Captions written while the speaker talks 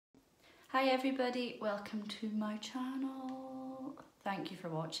Hi everybody, welcome to my channel. Thank you for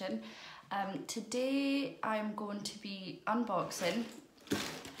watching. Today I'm going to be unboxing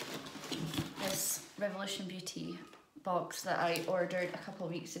this Revolution Beauty box that I ordered a couple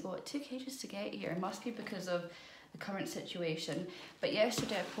of weeks ago. It took ages to get here. It must be because of the current situation. But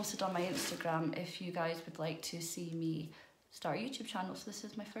yesterday I posted on my Instagram if you guys would like to see me start a YouTube channel. So this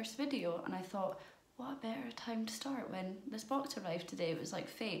is my first video and I thought, what a better time to start when this box arrived today. It was like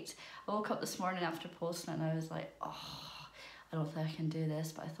fate. I woke up this morning after posting it and I was like, oh, I don't think I can do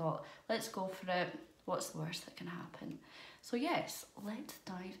this, but I thought, let's go for it. What's the worst that can happen? So yes, let's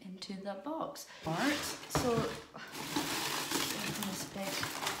dive into the box. So, open this big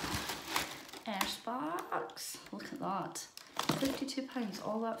ash box. Look at that. £52,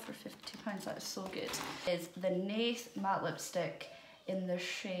 all that for £52, that is so good. Is the Nath matte lipstick in the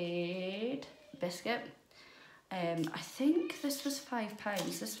shade Biscuit. I think this was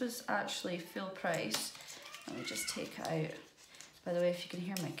 £5. This was actually full price. Let me just take it out. By the way, if you can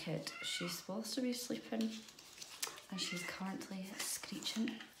hear my kid, she's supposed to be sleeping and she's currently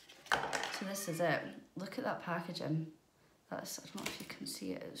screeching. So this is it. Look at that packaging. That's, I don't know if you can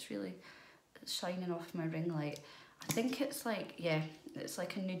see it, it's shining off my ring light. I think it's like, yeah, it's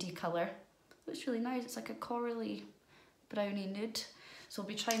like a nudie colour. Looks really nice. It's like a corally brownie nude. So we'll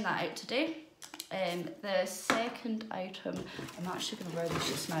be trying that out today. The second item, I'm actually going to wear this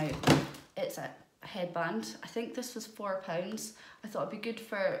just now. It's a headband. I think this was £4. I thought it'd be good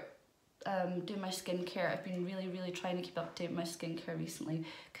for doing my skincare. I've been really trying to keep up to date with my skincare recently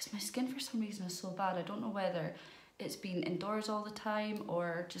because my skin for some reason is so bad. I don't know whether it's been indoors all the time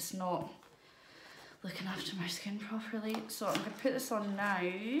or just not looking after my skin properly. So I'm going to put this on now,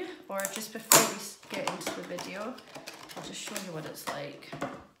 or just before we get into the video, I'll just show you what it's like.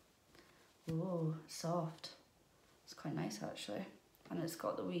 Oh, soft. It's quite nice actually. And it's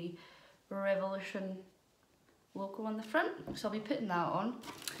got the wee Revolution logo on the front. So I'll be putting that on.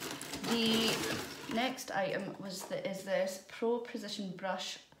 The next item is this Pro Precision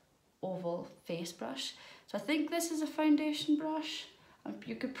Brush Oval Face Brush. So I think this is a foundation brush.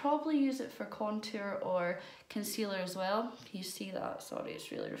 You could probably use it for contour or concealer as well. Can you see that? Sorry,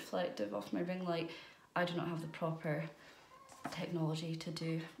 it's really reflective off my ring light. I do not have the proper technology to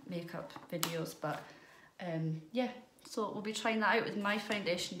do makeup videos, but yeah, so we'll be trying that out with my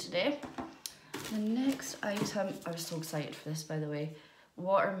foundation today. The next item, I was so excited for this by the way,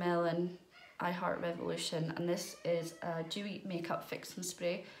 Watermelon I Heart Revolution, and this is a dewy makeup fixing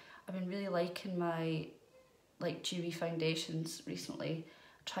spray. I've been really liking my dewy foundations recently.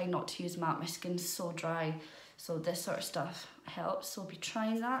 Try not to use matte, my skin's so dry, so this sort of stuff helps. So we'll be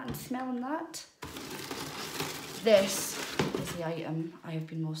trying that and smelling that. This is the item I have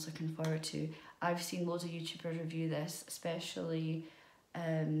been most looking forward to. I've seen loads of YouTubers review this, especially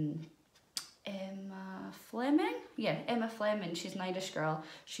Emma Fleming. Yeah, Emma Fleming, she's an Irish girl.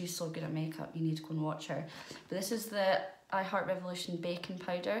 She's so good at makeup, you need to go and watch her. But this is the I Heart Revolution Baking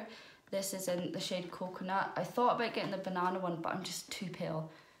Powder. This is in the shade Coconut. I thought about getting the banana one, but I'm just too pale.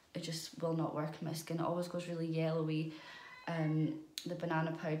 It just will not work in my skin. It always goes really yellowy, the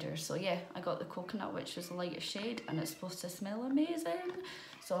banana powder. So yeah, I got the coconut, which is the lightest shade, and it's supposed to smell amazing.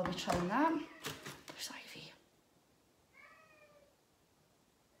 So I'll be trying that. There's Ivy.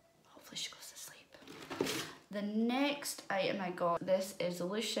 Hopefully she goes to sleep. The next item I got, this is the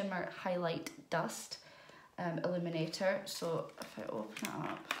Loose Shimmer Highlight Dust Illuminator. So if I open it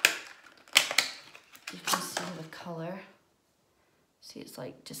up, you can see the colour. See, it's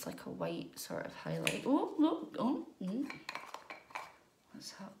like just like a white sort of highlight. Oh, look, oh,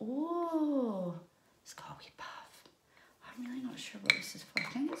 what's that? Oh, it's got a wee puff. I'm really not sure what this is for. I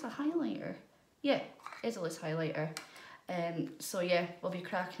think it's a highlighter. Yeah, it's a loose highlighter. So yeah, we'll be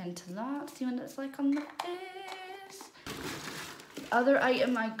cracking into that, see what it's like on the face. The other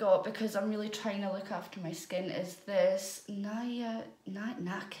item I got, because I'm really trying to look after my skin, is this Niacinamide.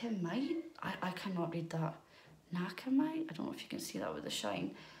 I cannot read that. Niacinamide? I don't know if you can see that with the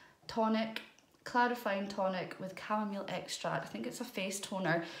shine. Tonic, clarifying tonic with chamomile extract. I think it's a face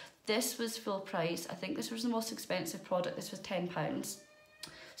toner. This was full price. I think this was the most expensive product. This was £10.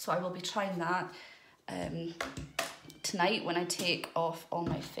 So I will be trying that tonight when I take off all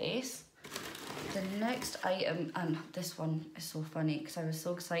my face. The next item, and this one is so funny because I was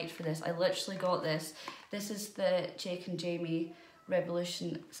so excited for this. I literally got this. This is the Jake and Jamie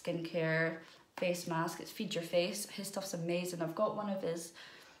Revolution Skincare face mask. It's Feed Your Face. His stuff's amazing. I've got one of his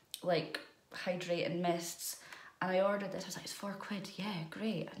like hydrating mists and I ordered this. I was like, it's £4. Yeah,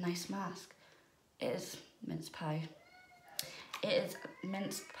 great, a nice mask. It is mince pie. It is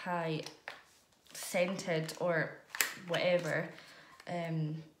mince pie scented or whatever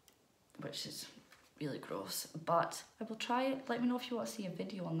which is really gross, but I will try it. Let me know if you want to see a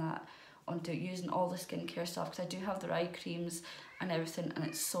video on that, on using all the skincare stuff, because I do have their eye creams and everything, and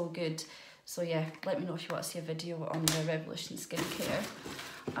it's so good. So yeah, let me know if you want to see a video on the Revolution skincare.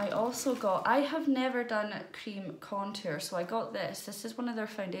 I have never done cream contour, so I got this. This is one of their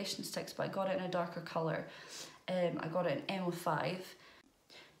foundation sticks, but I got it in a darker colour. I got it in MO5.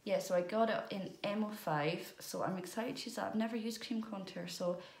 Yeah, so I got it in MO5, so I'm excited to use that. I've never used cream contour,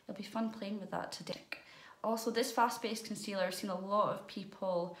 so it'll be fun playing with that today. Also, this fast-based concealer, I've seen a lot of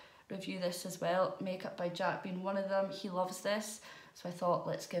people review this as well. Makeup by Jack being one of them. He loves this, so I thought,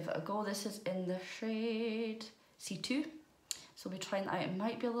 let's give it a go. This is in the shade C2, so we'll be trying that out. It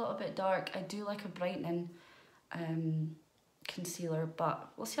might be a little bit dark. I do like a brightening concealer,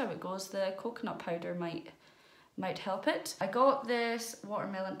 but we'll see how it goes. The coconut powder might help it. I got this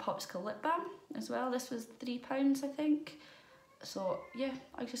watermelon popsicle lip balm as well. This was £3, I think. So yeah,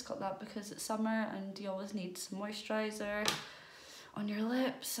 I just got that because it's summer and you always need some moisturiser on your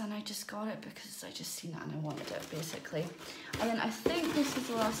lips, and I just got it because I just seen it and I wanted it basically. And then I think this is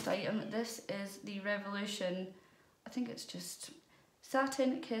the last item. This is the Revolution, I think it's just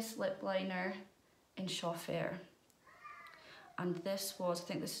Satin Kiss Lip Liner in Shaw Fair. And this was, I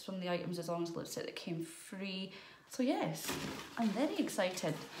think this is one of the items as long as lipstick that came free. So yes, I'm very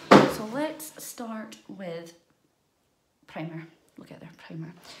excited. So let's start with primer. We'll get there,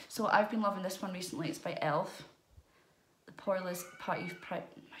 primer. So I've been loving this one recently. It's by e.l.f. The Poreless Putty Primer.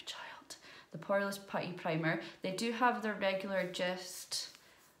 My child. The Poreless Putty Primer. They do have their regular just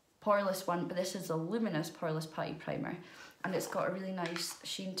poreless one, but this is a luminous Poreless Putty Primer. And it's got a really nice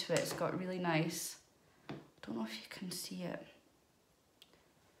sheen to it. It's got really nice, I don't know if you can see it.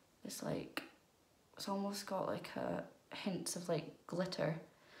 It's like, it's almost got like a hints of like glitter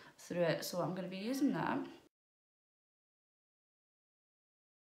through it. So I'm going to be using that.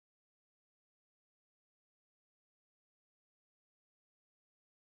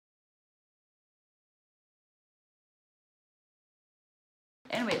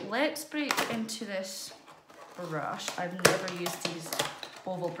 Anyway, let's break into this brush. I've never used these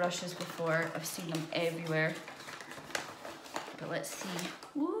oval brushes before. I've seen them everywhere. But let's see.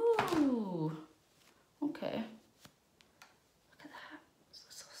 Ooh, okay. Look at that, it's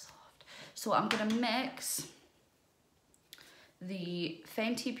so soft. So I'm gonna mix the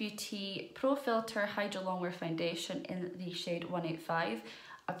Fenty Beauty Pro Filter Hydro Longwear Foundation in the shade 185.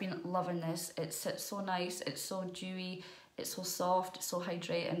 I've been loving this. It sits so nice, it's so dewy, it's so soft, it's so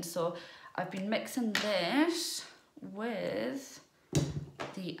hydrating. So I've been mixing this with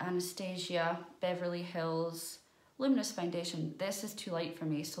the Anastasia Beverly Hills Luminous Foundation. This is too light for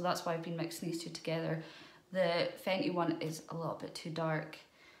me, so that's why I've been mixing these two together. The Fenty one is a little bit too dark,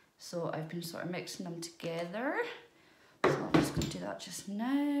 so I've been sort of mixing them together. So I'm just going to do that just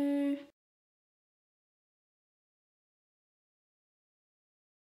now.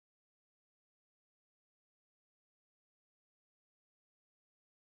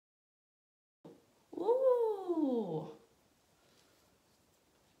 Ooh!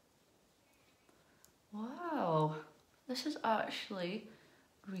 Wow! This is actually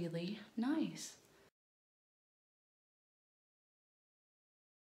really nice.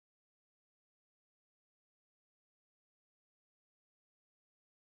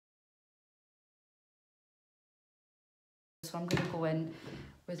 So I'm going to go in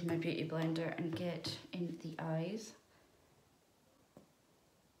with my beauty blender and get in the eyes.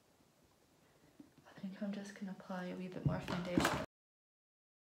 I think I'm just going to apply a wee bit more foundation.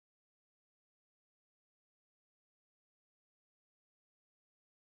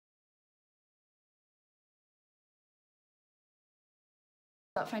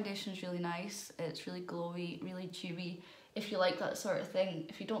 That foundation is really nice. It's really glowy, really dewy. If you like that sort of thing.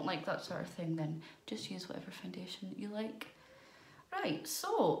 If you don't like that sort of thing, then just use whatever foundation you like. Right,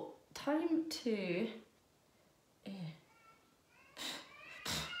 so time to...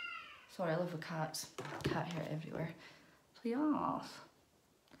 Sorry, I live with cats. Cat hair everywhere. Please.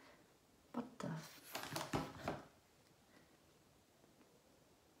 What the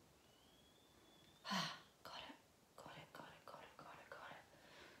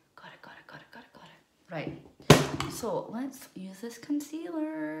Right, so let's use this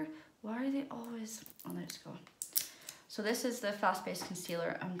concealer. Why are they always... Oh, let's go. So this is the fast-based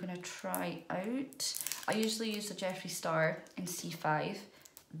concealer I'm going to try out. I usually use the Jeffree Star in C5.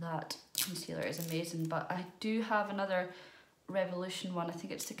 That concealer is amazing, but I do have another Revolution one. I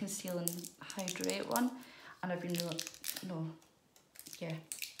think it's the Conceal and Hydrate one. And I've been... No. Yeah.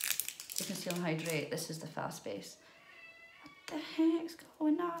 The Conceal and Hydrate. This is the fast-based. What the heck's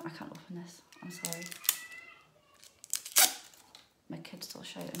going on? I can't open this. I'm sorry. My kid's still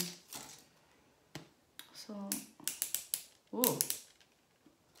shouting. So, ooh.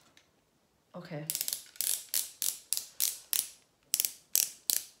 Okay.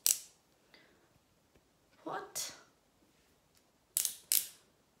 What?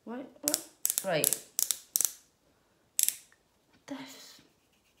 What? Right. This.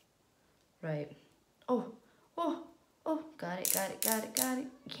 Right. Oh, got it.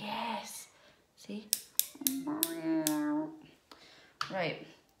 Yes. See? Right.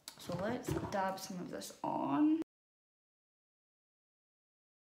 So let's dab some of this on.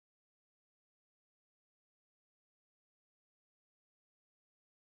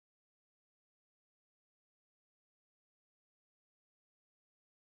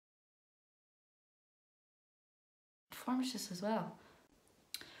 Forms as well.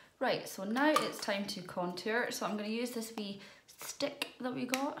 Right, so now it's time to contour. So I'm going to use this wee stick that we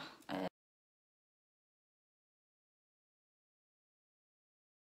got.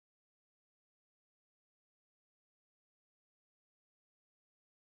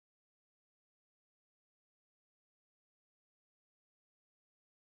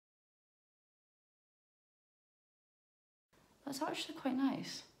 That's actually quite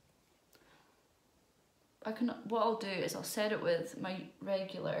nice. What I'll do is I'll set it with my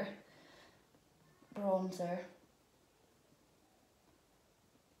regular bronzer.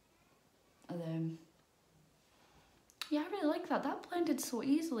 And then, yeah, I really like that. That blended so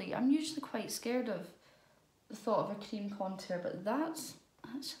easily. I'm usually quite scared of the thought of a cream contour, but that's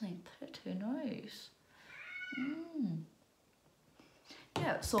actually pretty nice.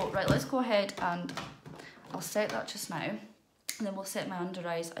 Yeah, so right, let's go ahead and I'll set that just now. And then we'll set my under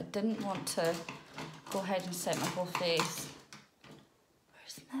eyes. I didn't want to go ahead and set my whole face.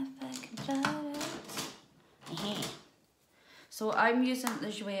 Where's my fucking palette? So I'm using the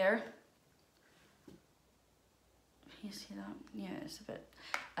Jouer. Can you see that? Yeah, it's a bit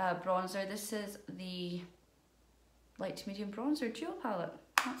bronzer. This is the light to medium bronzer duo palette.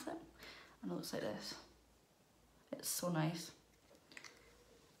 That's it. And it looks like this. It's so nice.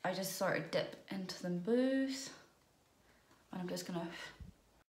 I just sort of dip into them both. And I'm just gonna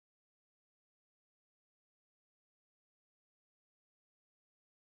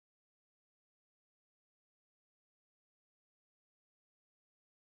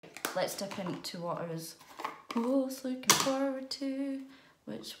let's dip into what I was most looking forward to,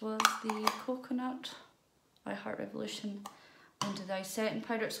 which was the coconut by Heart Revolution under the eye setting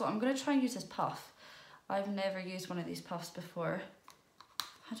powder. So I'm gonna try and use this puff. I've never used one of these puffs before.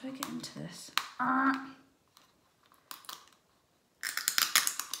 How do I get into this?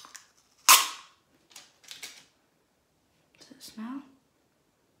 Does it smell?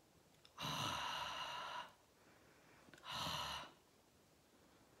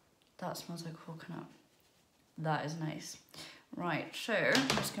 That smells like coconut. That is nice. Right, so I'm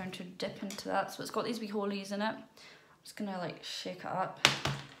just going to dip into that. So it's got these wee holies in it. I'm just gonna like shake it up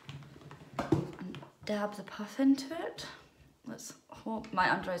and dab the puff into it. Let's hope.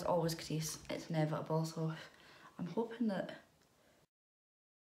 My under eyes always crease. It's inevitable, so I'm hoping that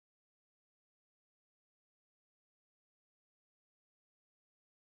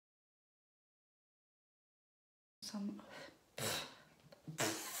some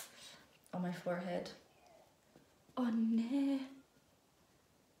on my forehead. Oh no.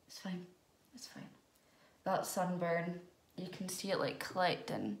 It's fine. It's fine. That sunburn, you can see it like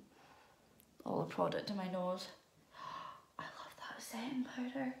collecting all the product in my nose. I love that setting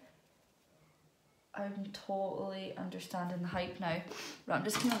powder. I'm totally understanding the hype now. Right, I'm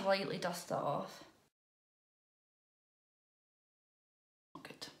just gonna lightly dust that off. Not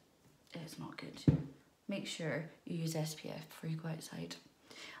good. It's not good. Make sure you use SPF before you go outside.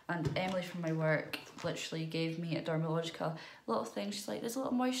 And Emily from my work literally gave me a Dermalogica little thing. She's like, there's a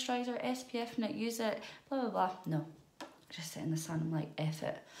little moisturiser, SPF in it, use it, blah, blah, blah. No, just sit in the sun. I'm like, F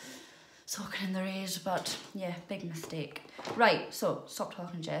it. Soaking in the rays, but yeah, big mistake. Right, so stop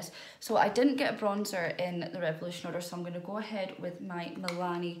talking, Jess. So I didn't get a bronzer in the Revolution order, so I'm going to go ahead with my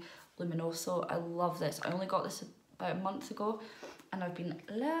Milani Luminoso. I love this. I only got this about a month ago and I've been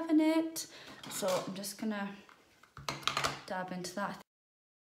loving it. So I'm just going to dab into that.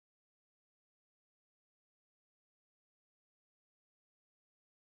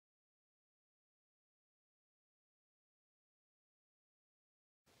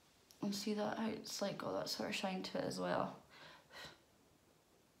 And see that how it's like got that sort of shine to it as well.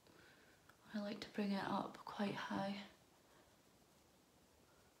 I like to bring it up quite high.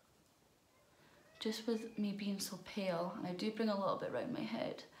 Just with me being so pale, and I do bring a little bit around my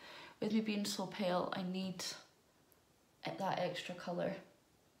head, with me being so pale, I need that extra colour.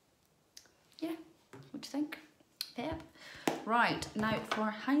 Yeah, what do you think? Yep. Right, now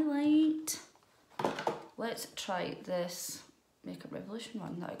for highlight, let's try this Makeup Revolution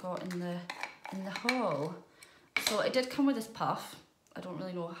one that I got in the haul. So it did come with this puff. I don't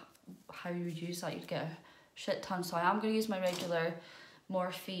really know how you would use that. You'd get a shit ton. So I am going to use my regular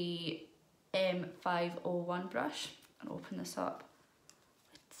Morphe M501 brush and open this up.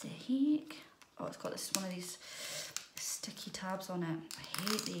 What the heck? Oh, it's got this one of these sticky tabs on it.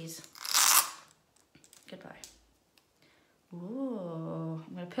 I hate these. Goodbye. Ooh,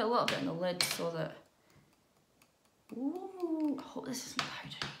 I'm going to put a little bit in the lid so that... Ooh, I hope this isn't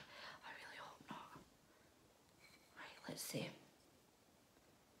powdery. I really hope not. Right, let's see.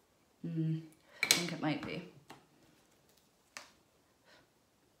 I think it might be.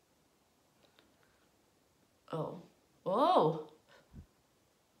 Oh. Oh!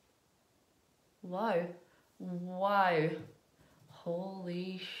 Wow. Wow.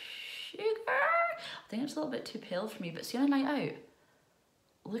 Holy sugar! I think it's a little bit too pale for me, but see on a night out,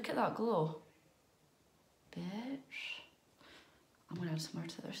 look at that glow. Bitch. I'm gonna add some more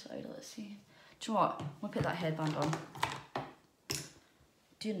to the other side, let's see. Do you know what? I'm gonna put that headband on.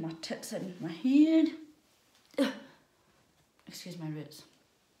 Doing my tips in my head. Ugh. Excuse my roots.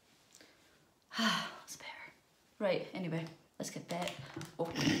 That's better. Right, anyway, let's get that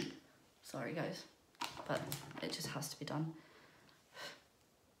open. Sorry guys, but it just has to be done.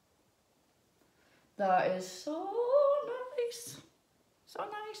 That is so nice. So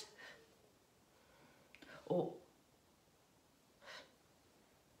nice. Oh.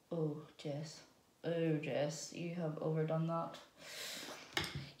 Oh, Jess. Oh, Jess, you have overdone that.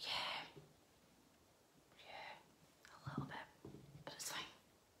 Yeah. Yeah. A little bit. But it's fine.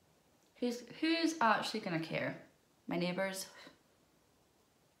 Who's actually gonna care? My neighbours?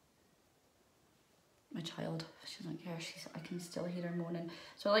 My child. She doesn't care. I can still hear her moaning.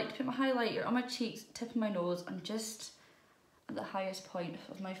 So I like to put my highlighter on my cheeks, tip of my nose, and just at the highest point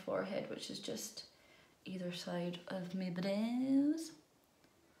of my forehead, which is just either side of my brows.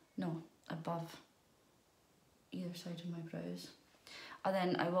 No, above either side of my brows. And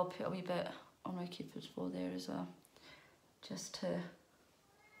then I will put a wee bit on my cupid's bow there as well, just to,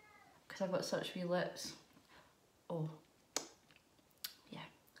 because I've got such wee lips. Oh, yeah,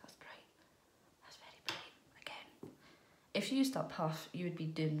 that's bright. That's very bright. Again, if you used that puff, you would be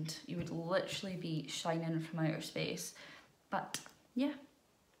doomed. You would literally be shining from outer space. But yeah,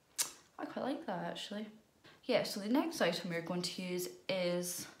 I quite like that actually. Yeah, so the next item we're going to use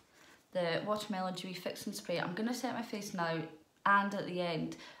is the Watermelon Dewy Fixing Spray. I'm going to set my face now and at the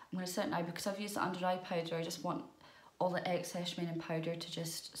end. I'm going to set it now because I've used the under eye powder. I just want all the excess remaining powder to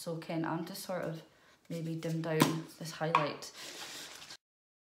just soak in and to sort of maybe dim down this highlight.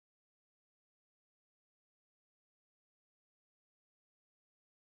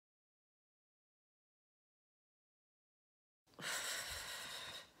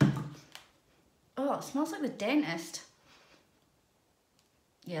 Oh, it smells like the dentist.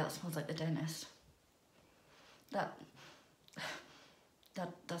 Yeah, it smells like the dentist. That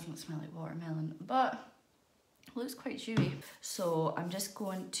doesn't smell like watermelon, but it looks quite dewy. So I'm just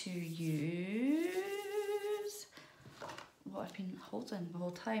going to use what I've been holding the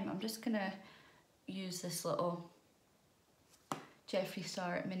whole time. I'm just gonna use this little Jeffree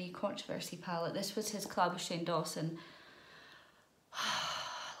Star Mini Controversy palette. This was his collab with Shane Dawson. I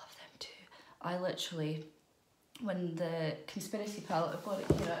love them too. I literally, when the Conspiracy palette, I've got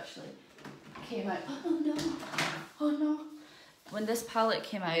it here actually, came out, oh no. When this palette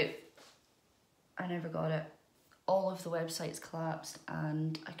came out, I never got it. All of the websites collapsed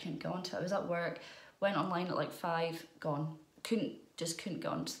and I couldn't get onto it. I was at work, went online at like 5, gone. Couldn't get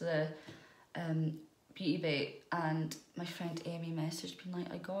onto the Beauty Bay, and my friend Amy messaged me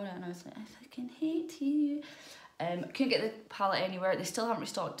like, I got it, and I was like, I fucking hate you. Couldn't get the palette anywhere. They still haven't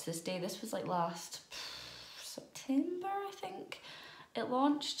restocked to this day. This was like last September, I think it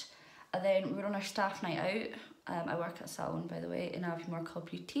launched. And then we were on our staff night out. I work at a salon, by the way, in Aviemore called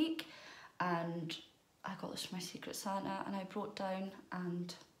Boutique, and I got this from my Secret Santa, and I broke down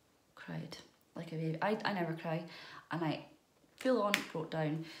and cried like a baby. I never cry, and I full on broke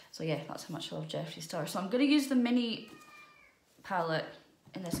down. So yeah, that's how much I love Jeffree Star. So I'm going to use the mini palette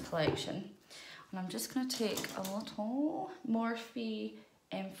in this collection, and I'm just going to take a little Morphe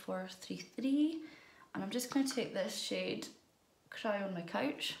M433, and I'm just going to take this shade Cry on My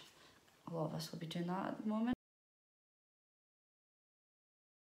Couch. A lot of us will be doing that at the moment.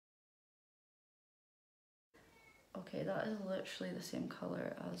 Okay, that is literally the same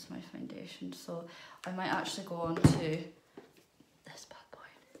colour as my foundation, so I might actually go on to this bad boy.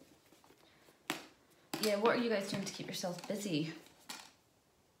 Yeah, what are you guys doing to keep yourself busy?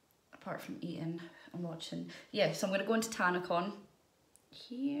 Apart from eating and watching. Yeah, so I'm going to go into Tonic on.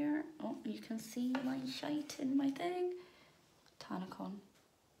 here. Oh, you can see my shite in my thing. Tonic on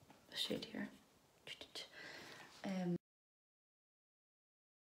the shade here.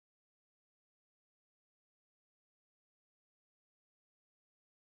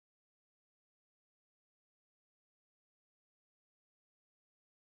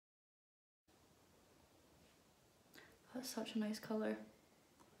 That's such a nice colour.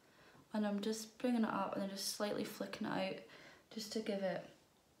 And I'm just bringing it up and then just slightly flicking it out just to give it,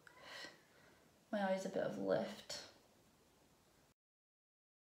 my eyes, a bit of lift.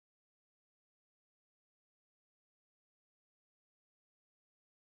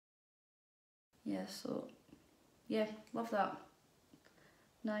 Yeah, so yeah, love that.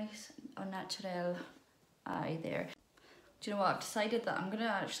 Nice, au naturel eye there. Do you know what, I've decided that I'm gonna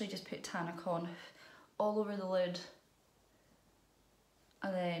actually just put Tonic on all over the lid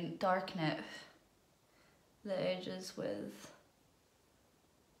and then darken it, the edges, with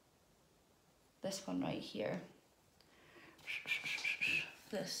this one right here.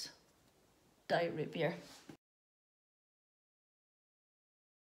 This Diet Root Beer.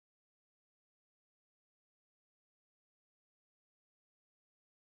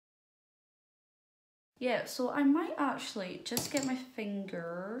 Yeah, so I might actually just get my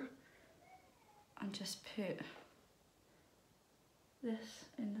finger and just put this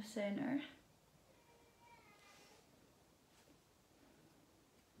in the centre.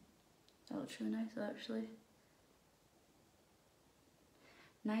 That looks really nice actually.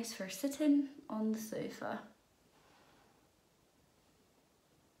 Nice for sitting on the sofa.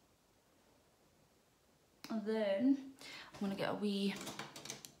 And then I'm gonna get a wee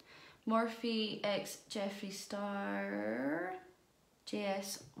Morphe X Jeffree Star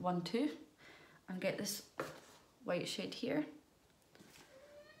JS12 and get this white shade here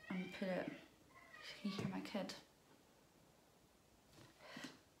and put it, you can hear my kid.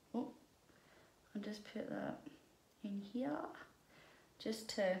 Oh, and just put that in here just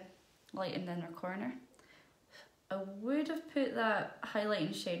to lighten the inner corner. I would have put that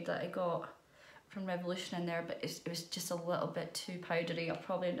highlighting shade that I got from Revolution in there, but it was just a little bit too powdery. I'll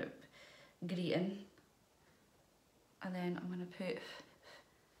probably end up greeting. And then I'm gonna put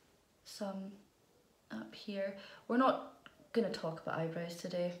some up here. We're not gonna talk about eyebrows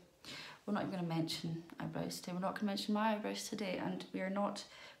today. We're not gonna mention eyebrows today. We're not gonna mention my eyebrows today, and we are not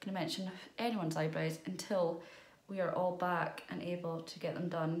gonna mention anyone's eyebrows until we are all back and able to get them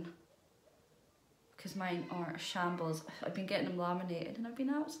done, because mine are a shambles. I've been getting them laminated and I've been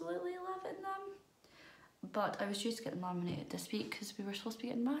absolutely loving them. But I was due to get them laminated this week because we were supposed to be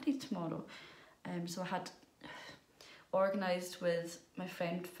getting married tomorrow. So I had organised with my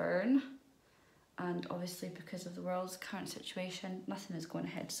friend Fern, and obviously because of the world's current situation, nothing is going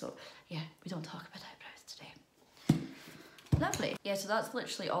ahead. So yeah, we don't talk about eyebrows today. Lovely. Yeah, so that's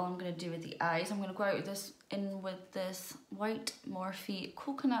literally all I'm going to do with the eyes. I'm going to go out with this white Morphe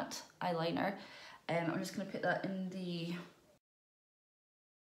coconut eyeliner. I'm just going to put that in the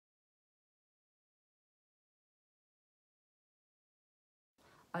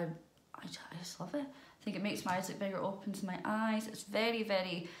I just love it. I think it makes my eyes look bigger, opens my eyes. It's very,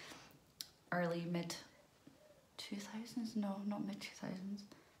 very early mid 2000s. No, not mid 2000s.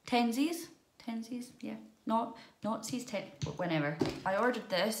 Tensies, yeah. Not C's, but whenever. I ordered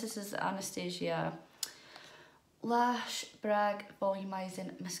this. This is the Anastasia Lash Brag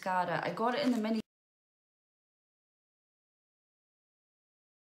Volumizing Mascara. I got it in the mini.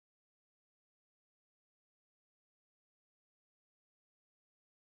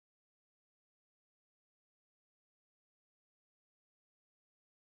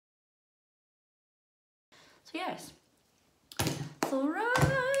 So yes. So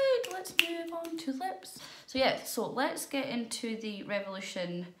right, let's move on to lips. So yeah, so let's get into the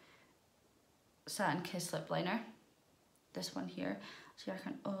Revolution Satin Kiss Lip Liner. This one here. So I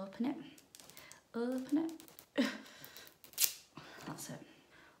can open it. That's it.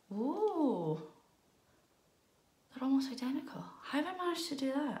 Ooh. They're almost identical. How have I managed to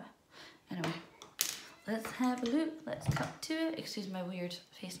do that? Anyway, let's have a look. Let's cut to it. Excuse my weird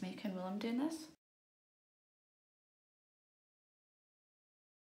face making while I'm doing this.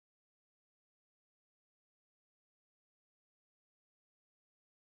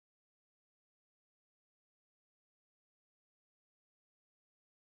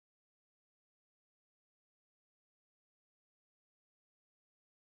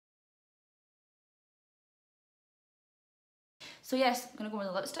 So yes, I'm gonna go with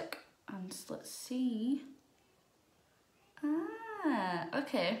the lipstick and let's see. Ah,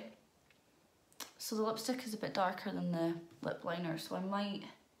 okay. So the lipstick is a bit darker than the lip liner, so I might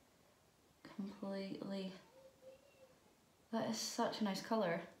completely That is such a nice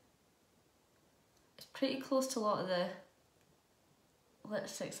colour. It's pretty close to a lot of the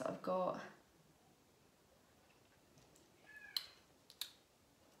lipsticks that I've got.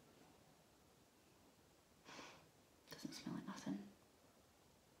 Doesn't smell like nothing.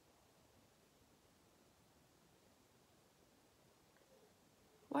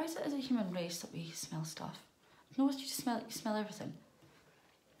 Why is it as a human race that we smell stuff? I've noticed you smell everything.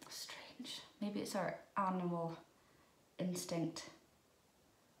 Strange. Maybe it's our animal instinct.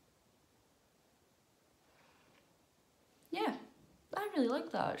 Yeah, I really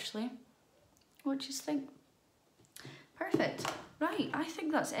like that actually. What do you think? Perfect. Right, I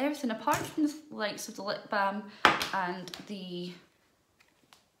think that's everything apart from the likes of the lip balm and the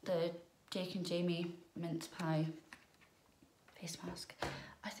Jake and Jamie mince pie face mask.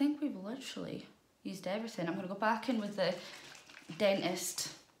 I think we've literally used everything. I'm going to go back in with the dentist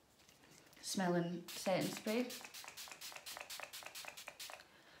smelling setting spray.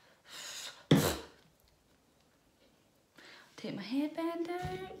 Take my headband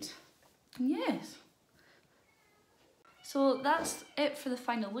out. Yes. So that's it for the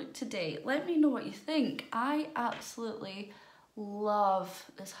final look today. Let me know what you think. I absolutely love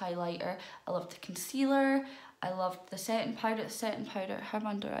this highlighter. I love the concealer. I love the setting powder. How are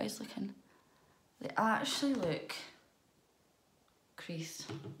my under eyes looking? They actually look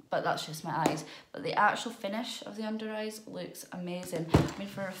creased, but that's just my eyes. But the actual finish of the under eyes looks amazing. I mean,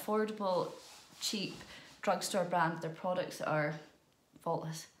 for affordable, cheap drugstore brand, their products are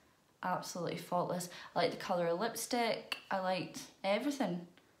faultless. Absolutely faultless. I like the colour of lipstick. I liked everything.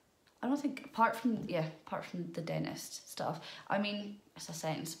 I don't think, apart from the dentist stuff. I mean, it's a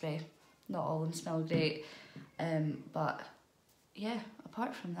setting spray. Not all of them smell great. But yeah,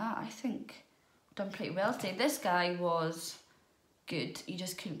 apart from that, I think I've done pretty well today. This guy was good. You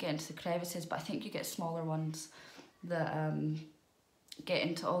just couldn't get into the crevices, but I think you get smaller ones that get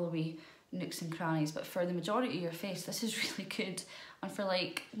into all the wee nooks and crannies. But for the majority of your face, this is really good. And for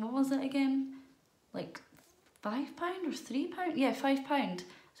like, what was it again? Like £5 or £3? Yeah, £5.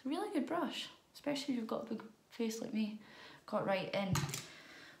 It's a really good brush, especially if you've got a big face like me. Got right in.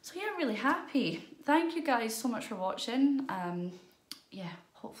 So yeah, I'm really happy. Thank you guys so much for watching. Yeah,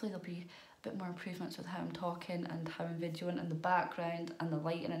 hopefully there'll be a bit more improvements with how I'm talking and how I'm videoing and the background and the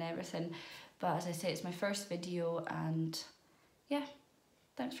lighting and everything. But as I say, it's my first video, and yeah,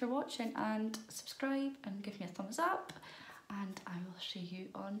 thanks for watching, and subscribe and give me a thumbs up, and I will see you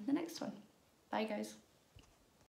on the next one. Bye guys.